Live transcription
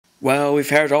Well, we've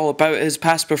heard all about his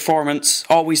past performance,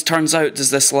 always turns out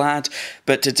does this lad,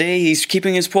 but today he's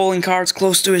keeping his polling cards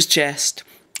close to his chest.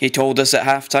 He told us at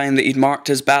halftime that he'd marked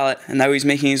his ballot, and now he's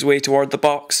making his way toward the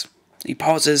box. He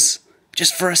pauses,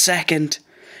 just for a second.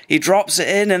 He drops it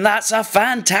in, and that's a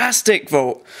fantastic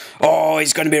vote. Oh,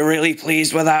 he's going to be really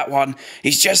pleased with that one.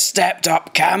 He's just stepped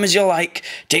up, calm as you like,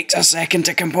 takes a second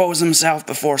to compose himself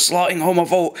before slotting home a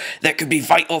vote that could be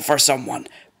vital for someone.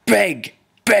 Big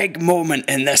moment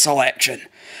in this election.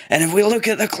 And if we look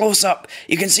at the close-up,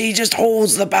 you can see he just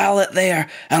holds the ballot there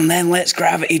and then lets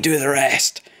gravity do the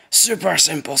rest. Super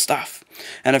simple stuff.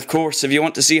 And of course, if you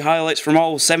want to see highlights from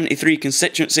all 73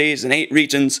 constituencies and 8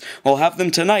 regions, we'll have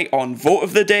them tonight on Vote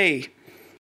of the Day.